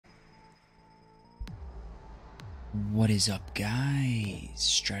What is up, guys?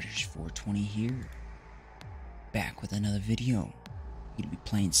 Strategist 420 here, back with another video. We're gonna be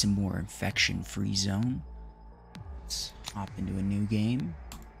playing some more infection-free zone. Let's hop into a new game.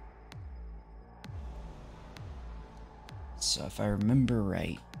 So if I remember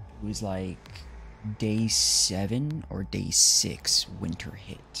right, it was like day 7 or day 6 winter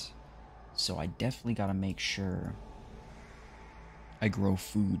hit. So I definitely gotta make sure I grow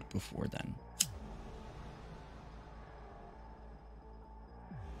food before then.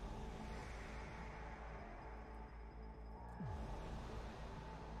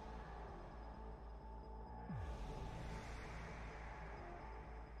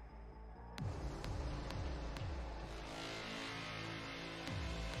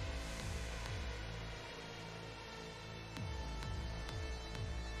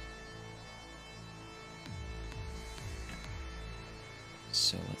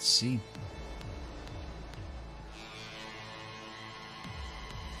 So let's see.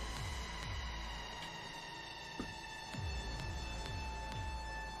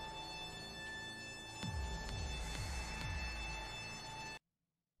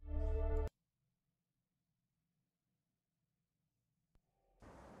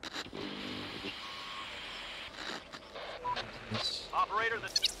 Operator,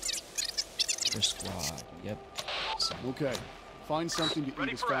 First squad, yep. So, Okay. Find something to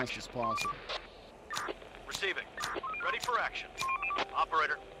Ready eat as for fast action. as possible. receiving. Ready for action.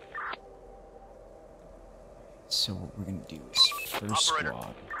 Operator, so what we're gonna do is first Operator.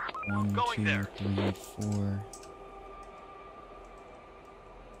 squad. 1, Going 2, there. 3, 4.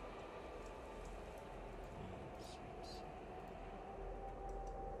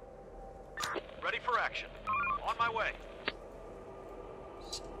 ready for action. On my way.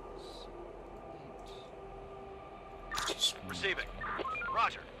 Receiving.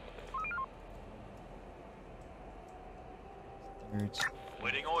 Roger. Third,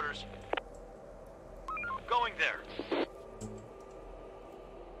 Waiting orders. Going there.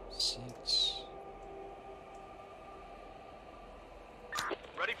 6.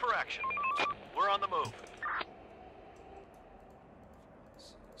 Ready for action. We're on the move.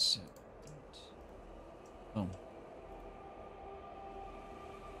 7, 8. Boom.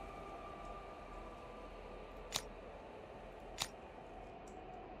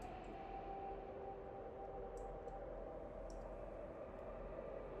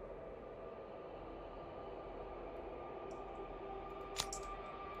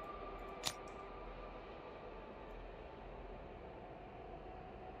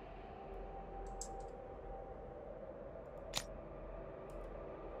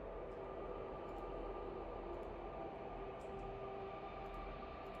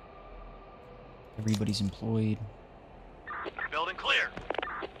 Everybody's employed. Building clear.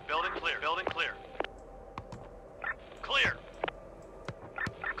 Building clear. Building clear. Clear.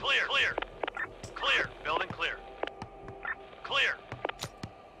 Clear. Clear. Clear. Building clear. Clear.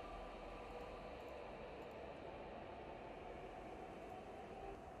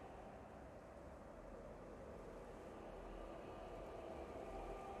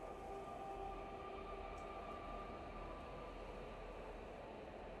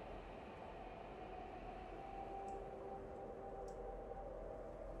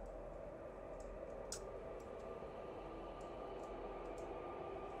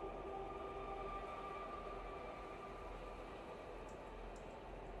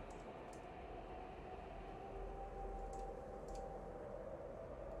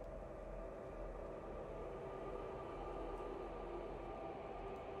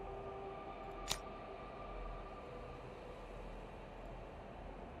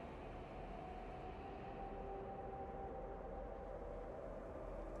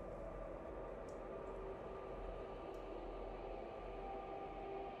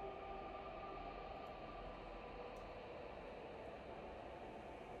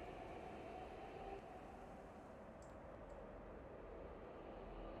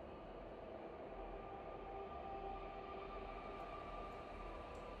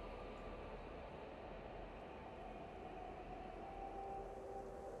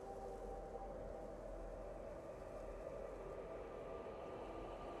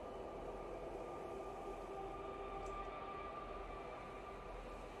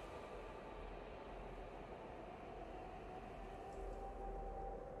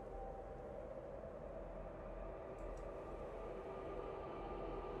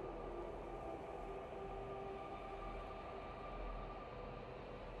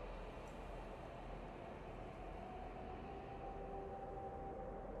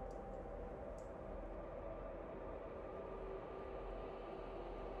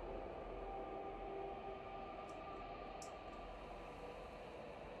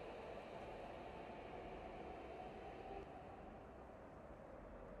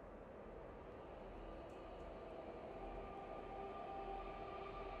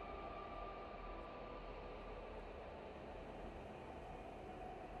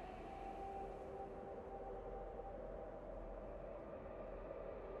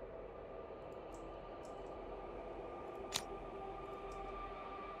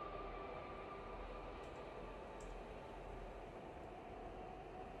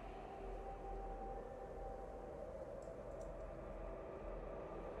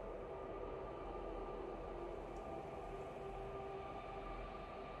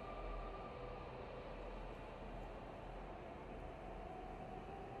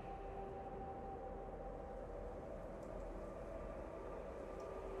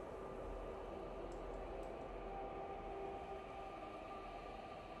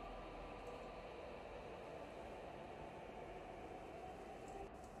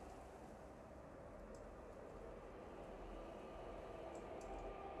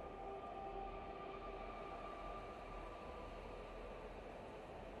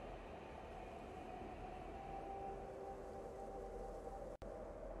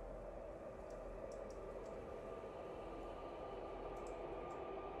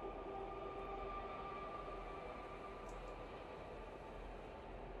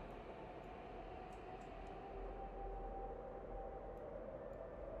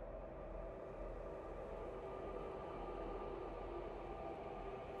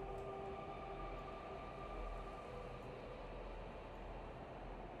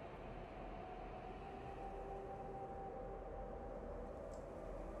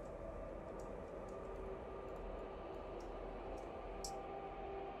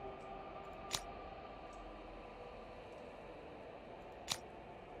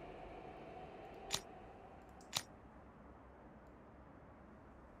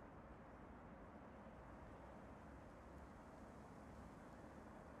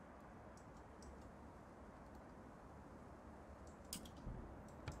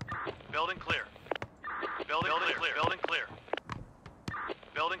 Building clear. Building clear. Building clear.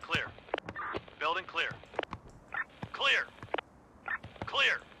 Building clear. Building clear. Clear.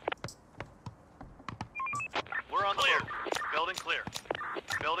 Clear. We're on clear. Building clear.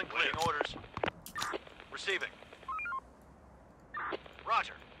 Building clear. Waiting orders. Receiving.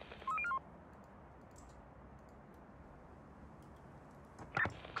 Roger.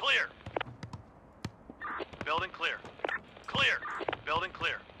 Clear. Building clear. Clear. Building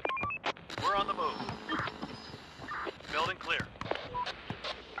clear. We're on the move. Building clear.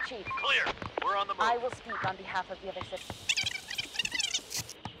 Chief, Clear. We're on the move. I will speak on behalf of the other systems.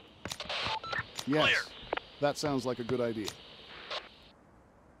 Yes. Clear. That sounds like a good idea.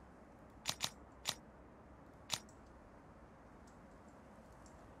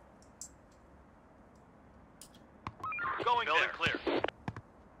 Going building there. Clear.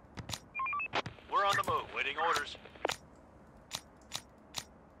 We're on the move. Waiting orders.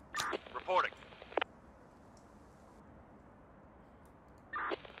 Reporting.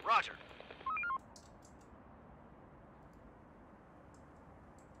 Roger.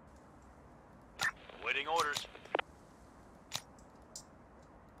 Waiting orders.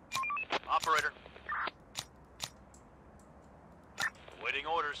 Operator. Waiting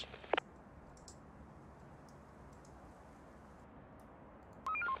orders.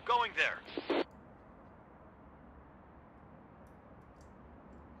 Going there.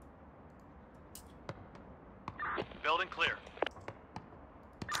 Building clear.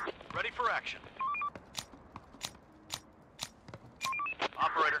 Ready for action.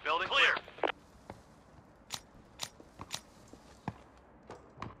 Operator, building clear.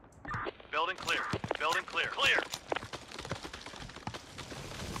 Building clear. Building clear. Clear.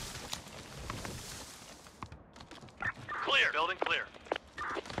 Clear. Building clear.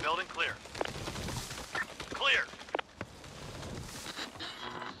 Building clear. Clear.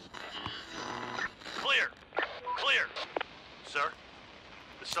 Clear. Clear. Sir,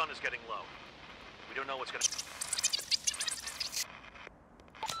 the sun is getting low. We don't know what's gonna...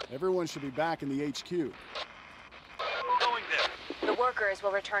 Everyone should be back in the HQ. Going there. The workers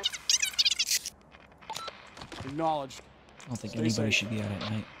will return. Acknowledged. I don't think Stay anybody safe. should be out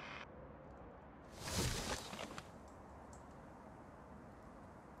at night.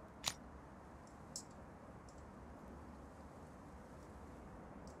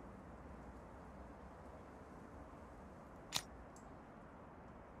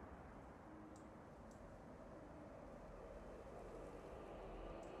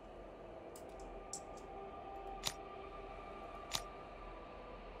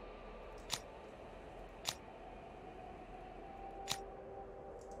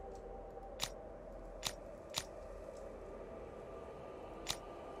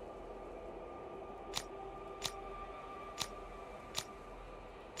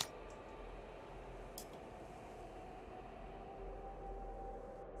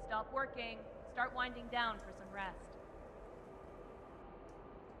 Stop working. Start winding down for some rest.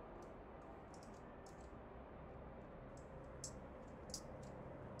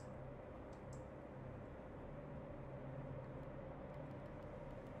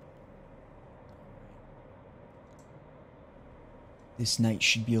 This night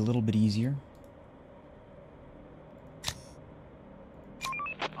should be a little bit easier.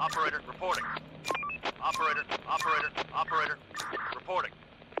 Operator, reporting. Operator, operator, operator, reporting.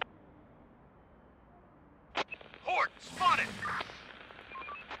 Horde, spotted!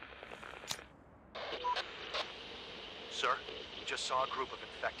 Sir, we just saw a group of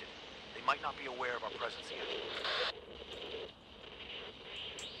infected. They might not be aware of our presence yet.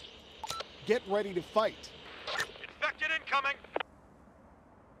 Get ready to fight. Infected incoming!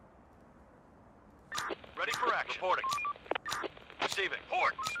 Ready for action. Reporting. Receiving.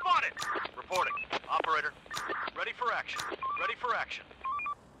 Horde, spotted! Reporting. Operator, ready for action. Ready for action.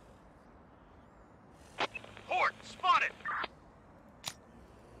 Horde, spotted!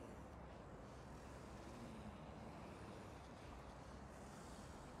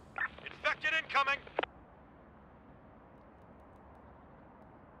 Infected incoming!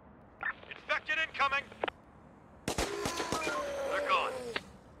 Infected incoming! They're gone.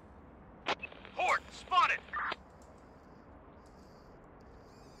 Horde, spotted!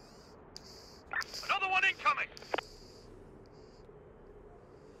 Another one incoming!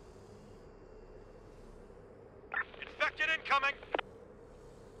 Infected incoming!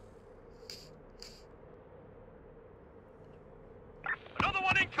 Another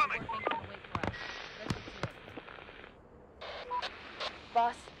one incoming! Working can wait for us. Let's get to it.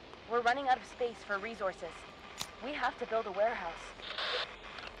 Boss, we're running out of space for resources. We have to build a warehouse.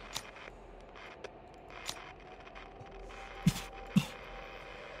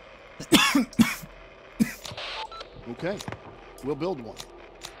 Okay, we'll build one.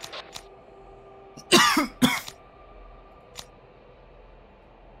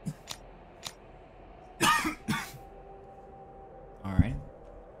 All right.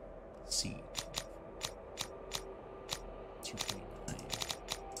 Let's see. 2.9.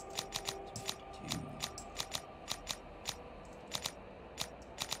 252.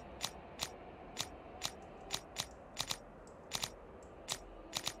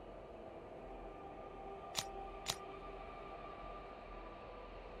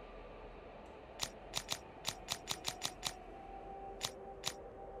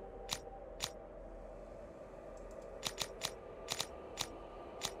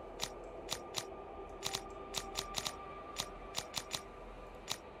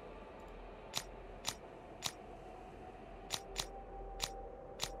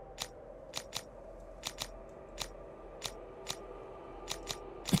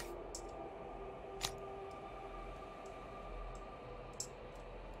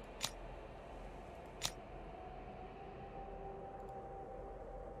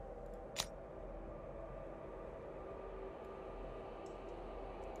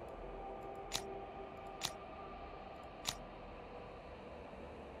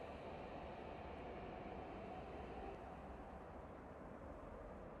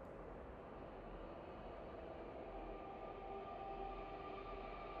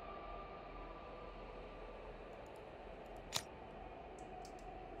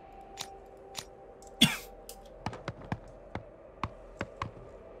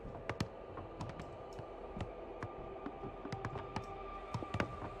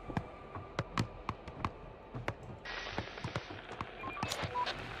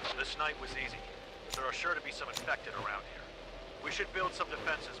 This night was easy, but there are sure to be some infected around here. We should build some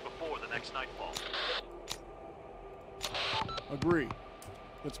defenses before the next nightfall. Agree.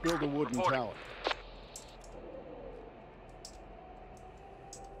 Let's build a wooden Reporting. tower.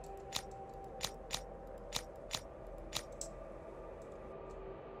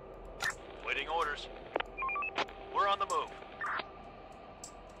 Waiting orders. We're on the move.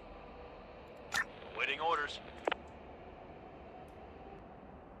 Waiting orders.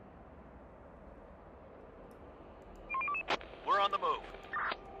 We're on the move.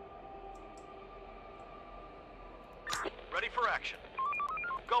 Ready for action.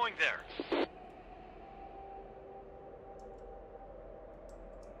 Going there.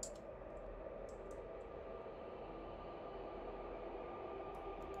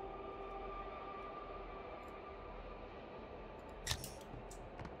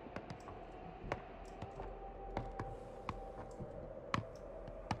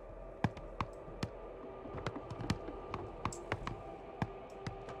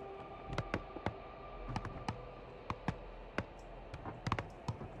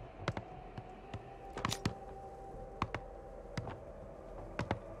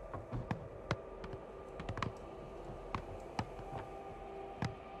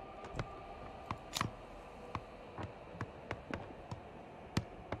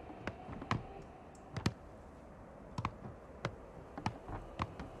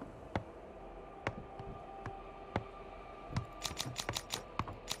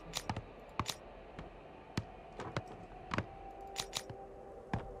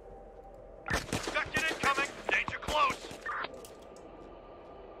 Infected incoming! Danger close!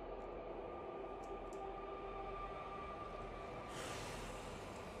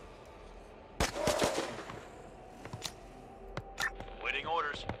 Waiting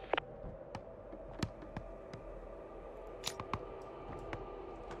orders.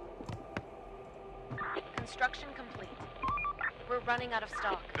 Construction complete. We're running out of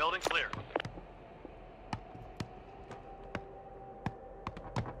stock. Building clear.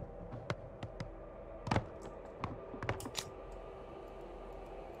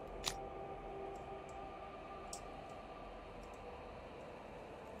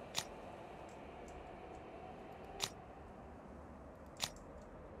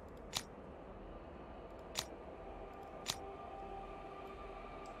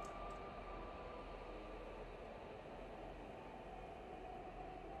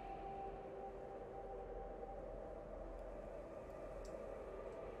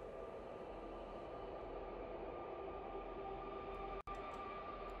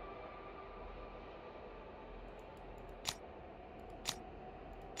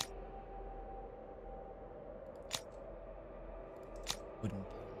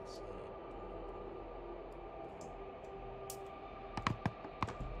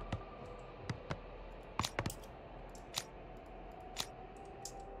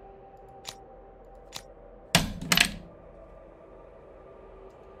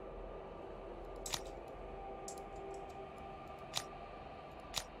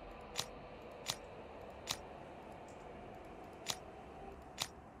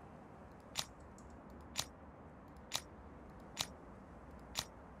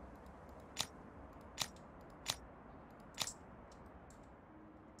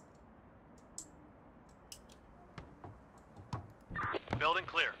 Building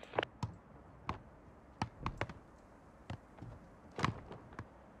clear.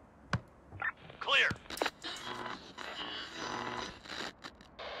 Clear.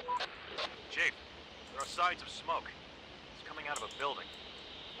 Chief, there are signs of smoke. It's coming out of a building.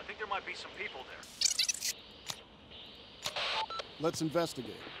 I think there might be some people there. Let's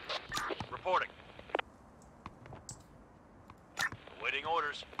investigate. Reporting. Awaiting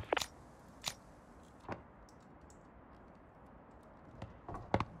orders.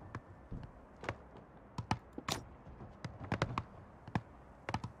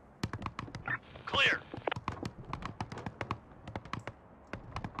 Clear.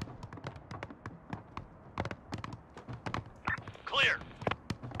 Clear.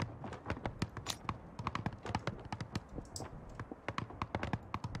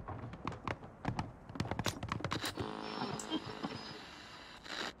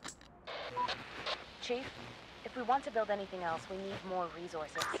 Chief, if we want to build anything else, we need more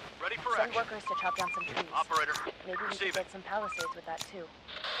resources. Ready for Send action. workers to chop down some trees. Operator, Maybe we could receiving. get some palisades with that too.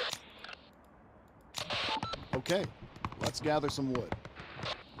 Okay, let's gather some wood.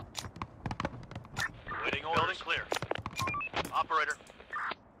 Waiting orders. Building clear. Operator.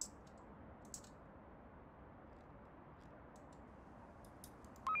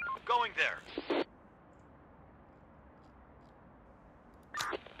 Going there.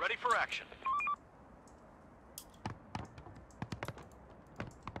 Ready for action.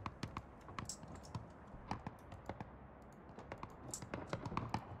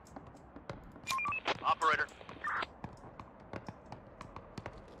 Operator.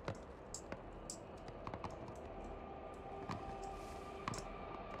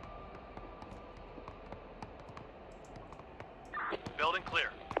 Building clear.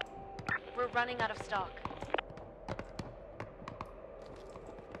 We're running out of stock.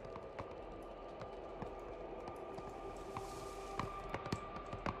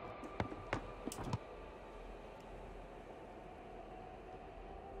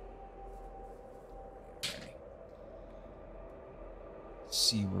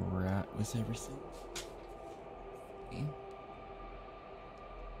 See where we're at with everything. Okay.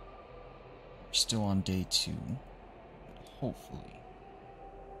 We're still on day 2. But hopefully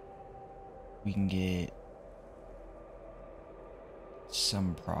we can get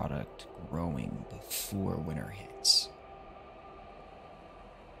some product growing before winter hits.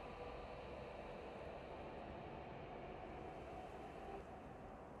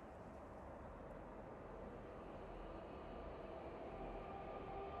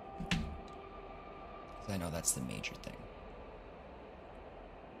 I know that's the major thing.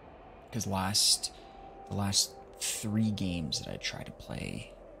 Because the last 3 games that I tried to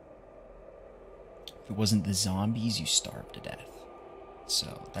play, if it wasn't the zombies, you starved to death.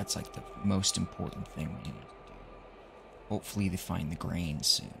 So that's like the most important thing we need to do. Hopefully they find the grain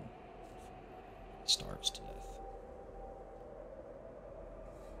soon. Starves to death.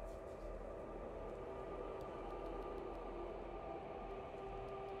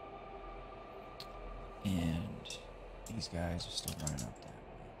 And these guys are still running up that way.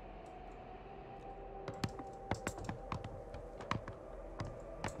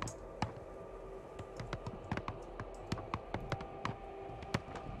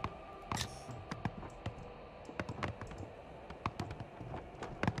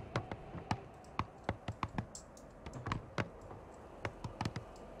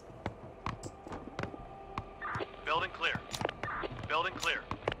 Building clear. Building clear.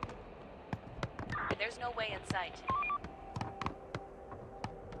 There's no way in sight.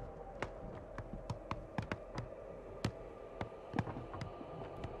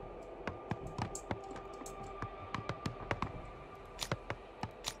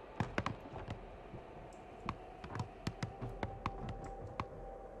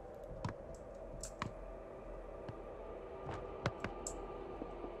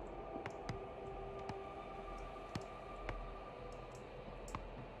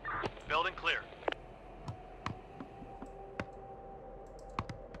 Building clear.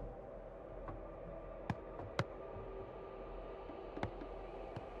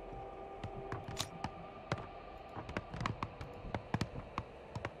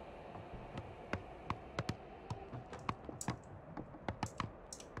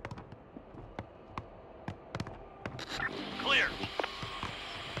 Clear.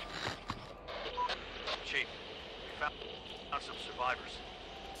 Chief, we found some survivors.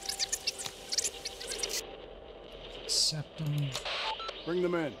 Septum. Bring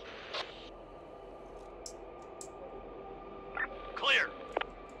them in. Clear.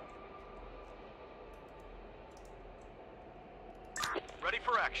 Ready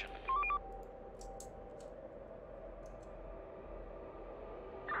for action.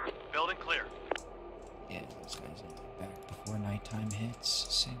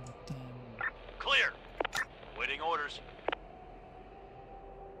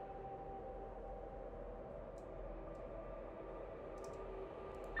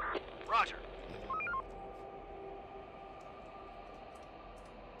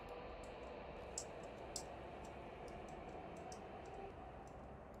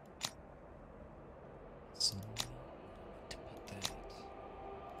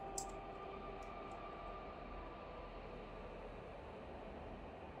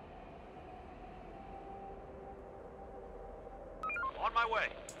 On my way.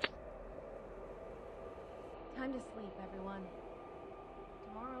 Time to sleep, everyone.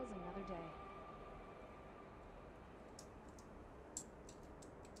 Tomorrow's another day.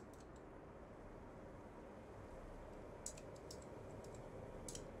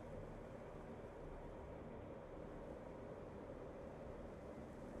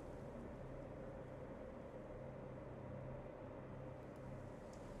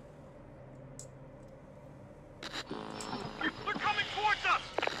 They're coming towards us!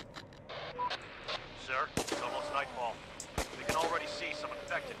 Sir, it's almost nightfall. We can already see some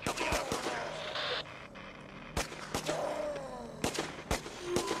infected coming out of those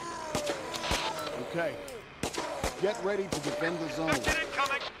Okay. Get ready to defend the zone. Infected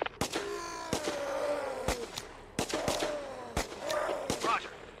incoming! Roger.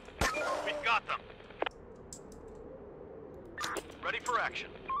 We've got them. Ready for action.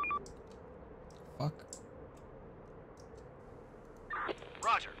 Fuck.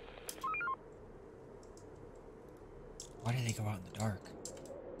 Roger. Why did they go out in the dark?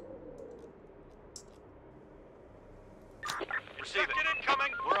 Infected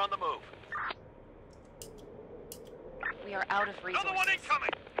incoming! We're on the move. We are out of resources. Another one incoming!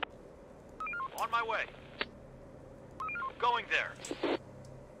 On my way. Going there.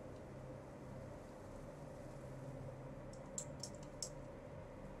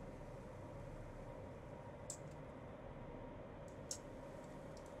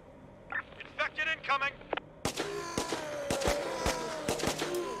 Infected incoming!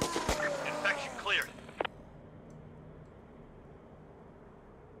 Infection cleared.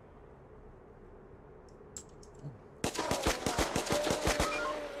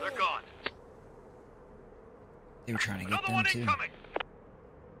 They're gone. They were trying to get Another them one too. incoming!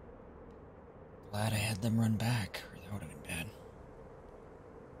 Glad I had them run back, or that would have been bad.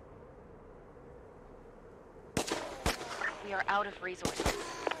 We are out of resources.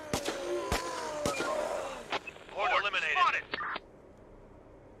 Horde eliminated. Spotted.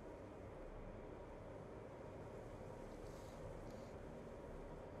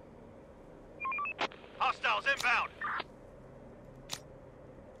 Hostiles inbound.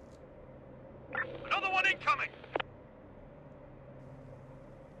 Another one incoming.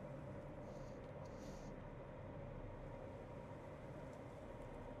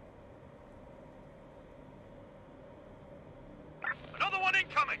 Another one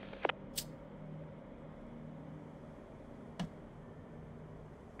incoming.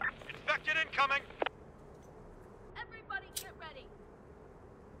 Infected incoming. Everybody get ready.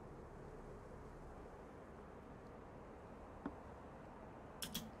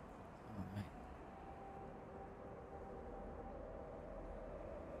 Alright.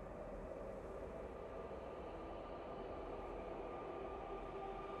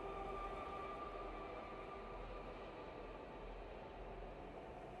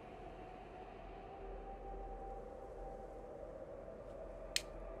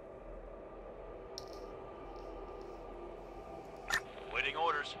 Waiting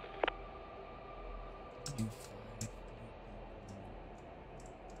orders. You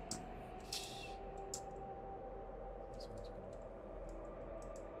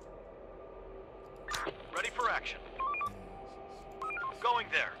Ready for action. Going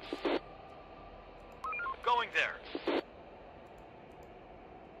there. Going there.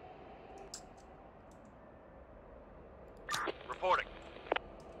 Reporting.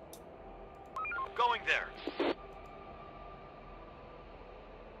 Going there.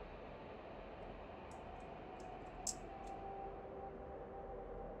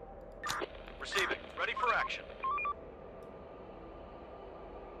 Receiving. Ready for action.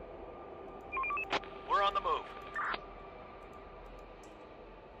 We're on the move.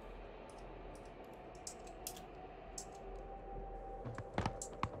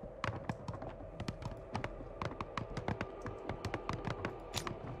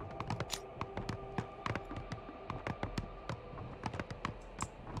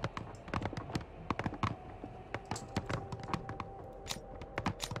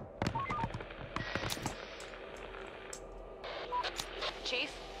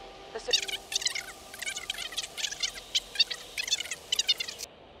 Chief,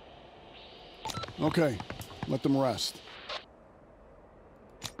 Okay. Let them rest.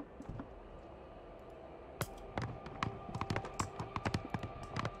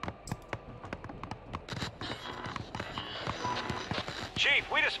 Chief,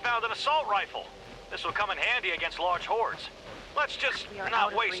 we just found an assault rifle. This will come in handy against large hordes. Let's just We are out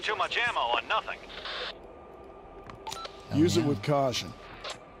not of waste too much resources. ammo on nothing. Use it yeah. with caution.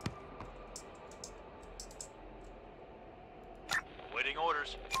 Waiting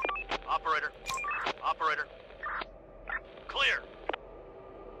orders. Operator. Operator. Clear.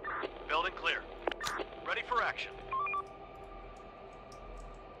 Building clear. Ready for action.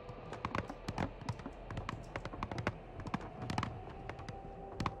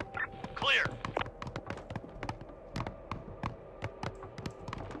 Clear.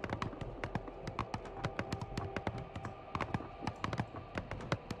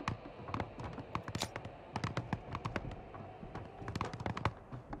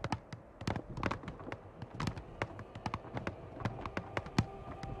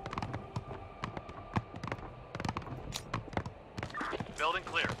 Building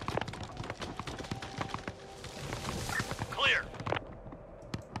clear. Clear.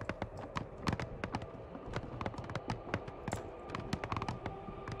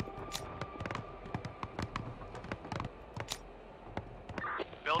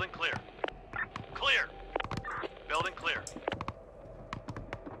 Building clear. Clear. Building clear.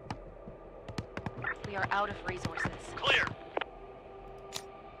 We are out of resources. Clear.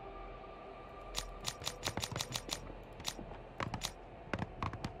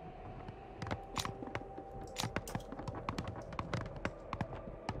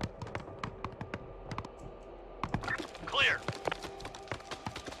 Clear.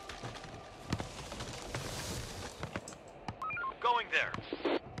 Going there.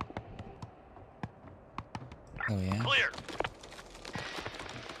 Oh yeah. Clear.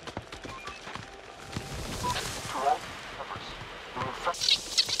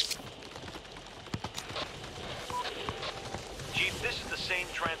 Chief, this is the same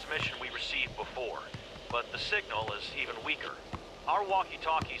transmission we received before, but the signal is even weaker. Our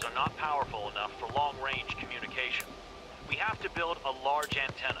walkie-talkies are not powerful enough for long-range communication. We have to build a large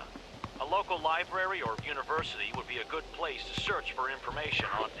antenna. A local library or university would be a good place to search for information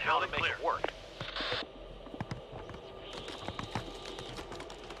on how to make it work.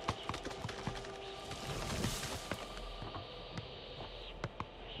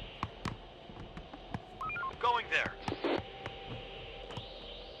 Going there.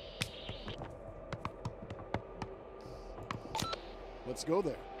 Let's go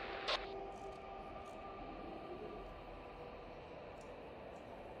there.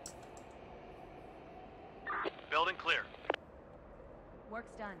 Building clear.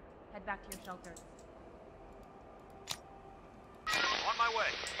 Work's done. Head back to your shelters. On my way.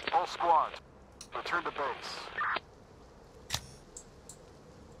 All squads, return to base.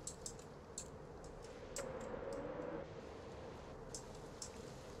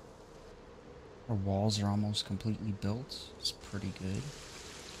 Our walls are almost completely built. It's pretty good.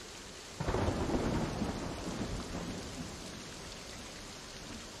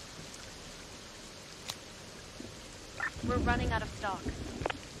 We're running out of stock.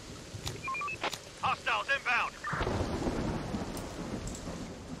 Hostiles inbound.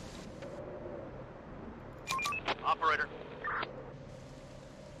 Operator.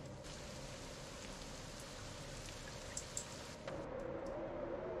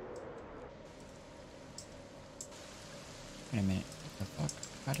 Wait a minute. What the fuck?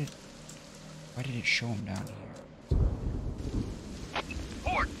 Why did it show him down here?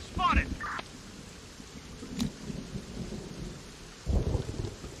 Port spotted.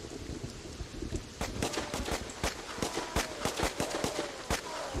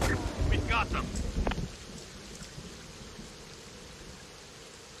 We've got them.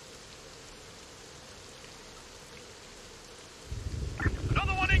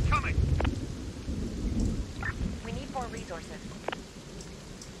 Another one incoming. We need more resources.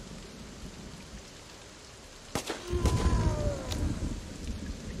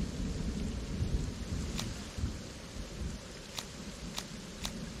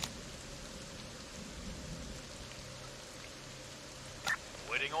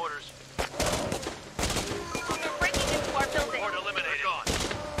 Waiting orders. They're breaking into our building. Port eliminated. Gone.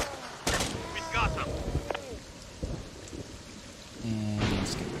 We've got them. And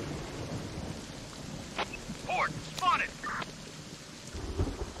let's get Port spotted.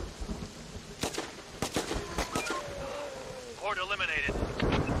 Port eliminated.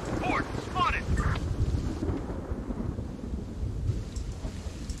 Port spotted.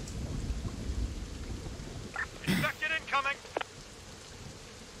 Infected incoming.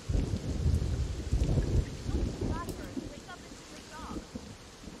 Wake up and do your job.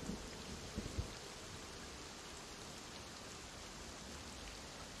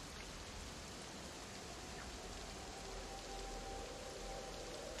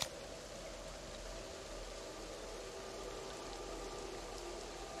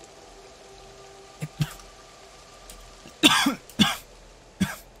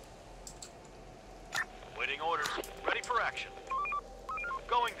 Waiting orders. Ready for action.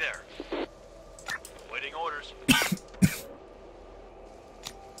 Going there. Waiting orders.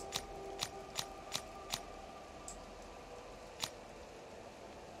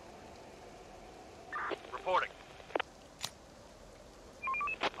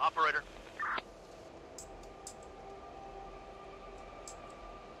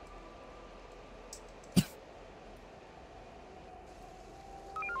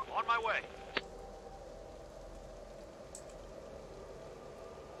 way.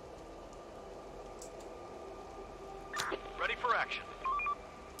 Ready for action.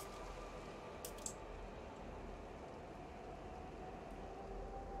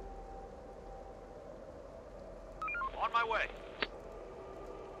 On my way.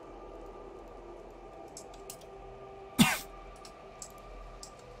 This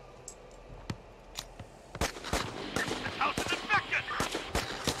house is infected!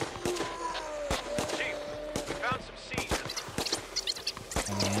 Chief, we found some seeds.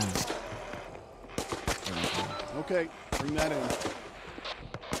 Oh, yeah. There we go. Okay, bring that in.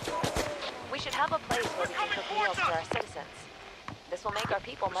 We should have a place where we can cook meals for our citizens. This will make our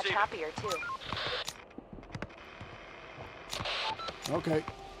people much happier, too. Okay,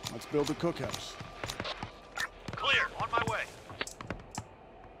 let's build a cookhouse. Clear, on my way.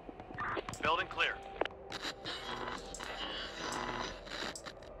 Building clear.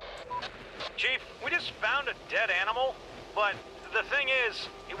 Chief, we just found a dead animal, but the thing is,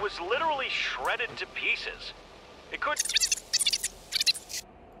 it was literally shredded to pieces. It could...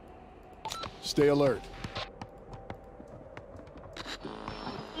 Stay alert.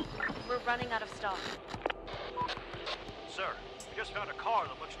 We're running out of stock. Sir, we just found a car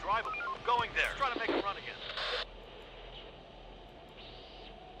that looks drivable. Going there. Let's try to make it run again.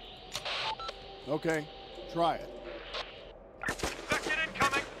 Okay, try it. Infected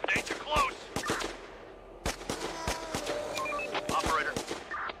incoming. Danger close. Operator.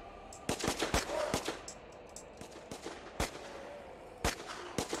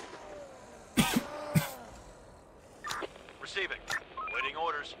 Receiving. Waiting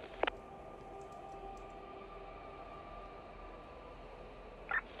orders.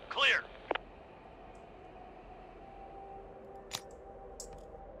 Clear.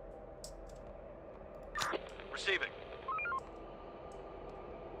 Receiving.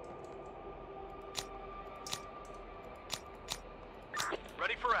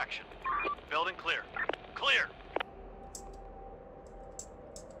 Ready for action. Building clear. Clear.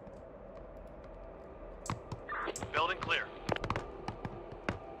 Building clear.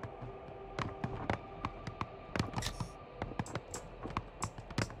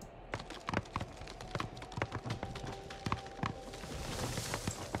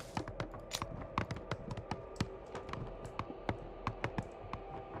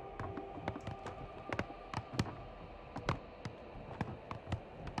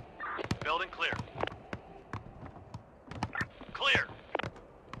 Building clear. Clear.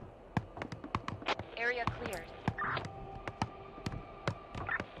 Area cleared.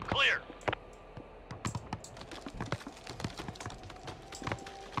 Clear.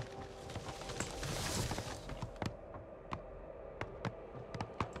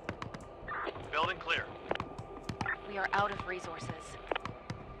 Building clear. We are out of resources.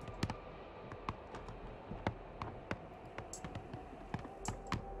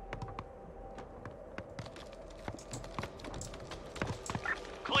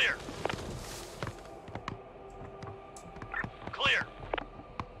 Clear. Clear.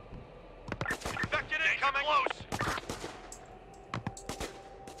 Infected incoming. Close.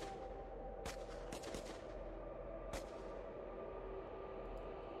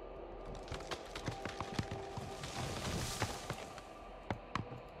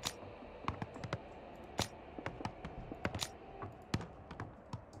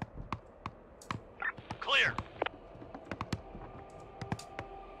 Clear.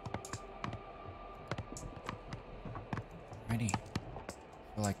 Ready. I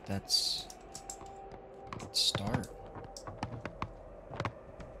feel like that's... Let's start.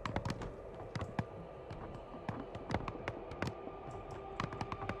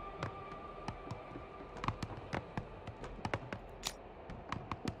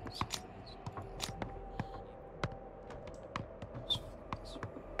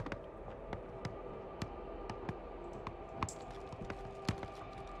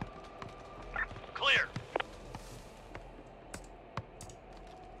 Clear.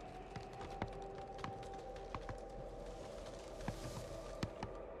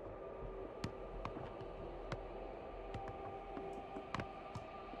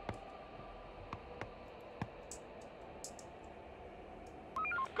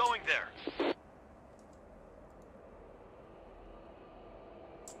 Going there.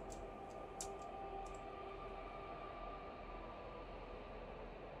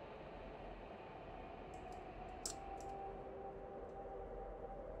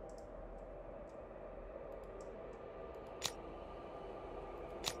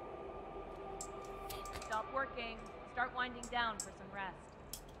 Stop working. Start winding down for some rest.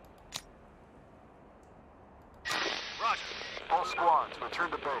 Roger. All squads, return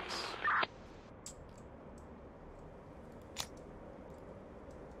to base.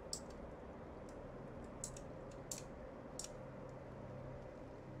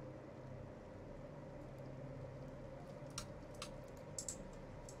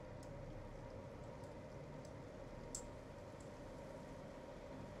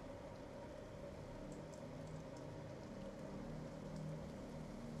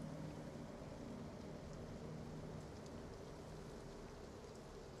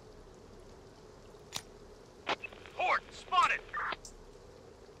 Horde, spotted!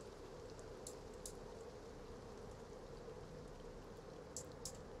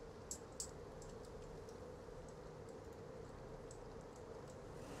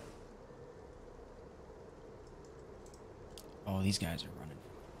 Oh, these guys are running for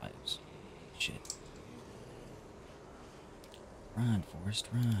their lives. Shit. Run, Forrest,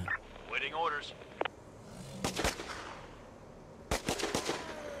 run. Waiting orders.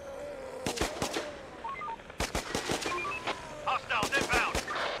 Hostiles inbound!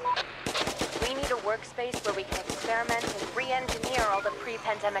 We need a workspace where we can experiment and re-engineer all the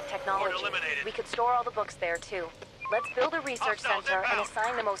pre-pandemic technology. eliminated. We could store all the books there, too. Let's build a research Hostiles center and inbound.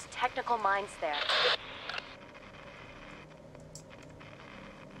 assign the most technical minds there.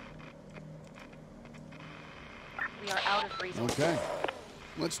 We are out of resources. Okay.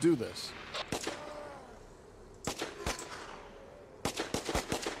 Let's do this.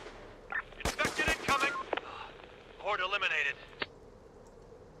 Infected incoming! Horde eliminated.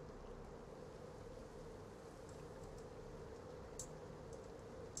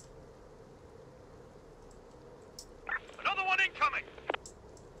 Another one incoming!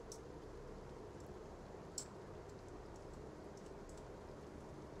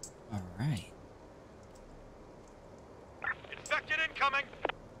 All right. Infected incoming!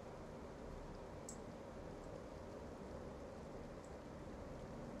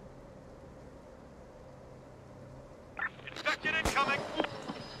 Infected incoming!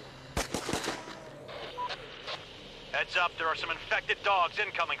 Heads up, there are some infected dogs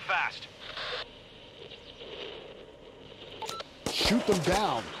incoming fast. Shoot them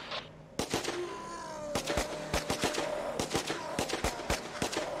down.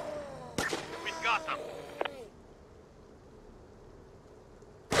 We've got them.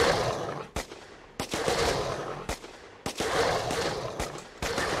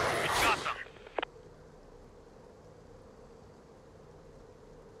 We've got them.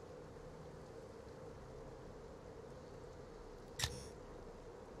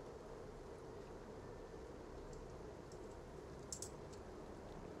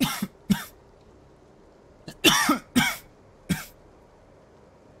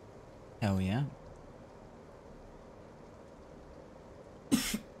 Hell yeah.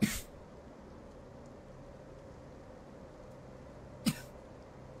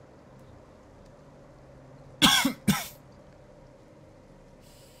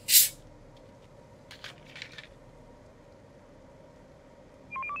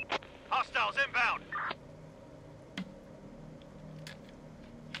 Hostiles inbound.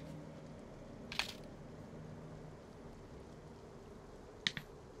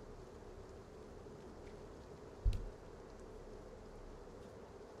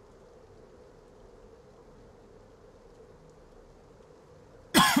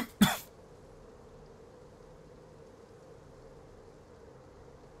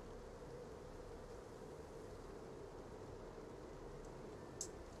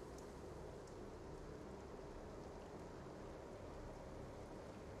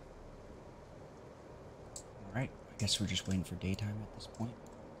 All right. I guess we're just waiting for daytime at this point.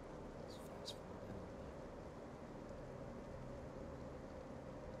 Let's fast forward down.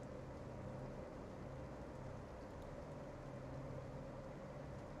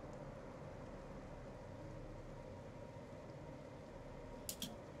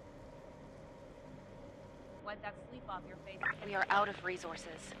 Wipe that sleep off your face. We are out of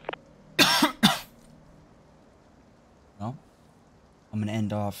resources. Well, I'm gonna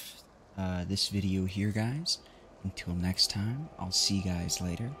end off this video here, guys. Until next time, I'll see you guys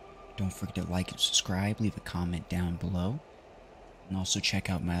later. Don't forget to like and subscribe, leave a comment down below, and also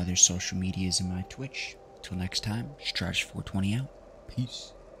check out my other social medias and my Twitch. Till next time, Stretch420 out.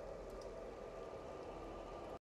 Peace.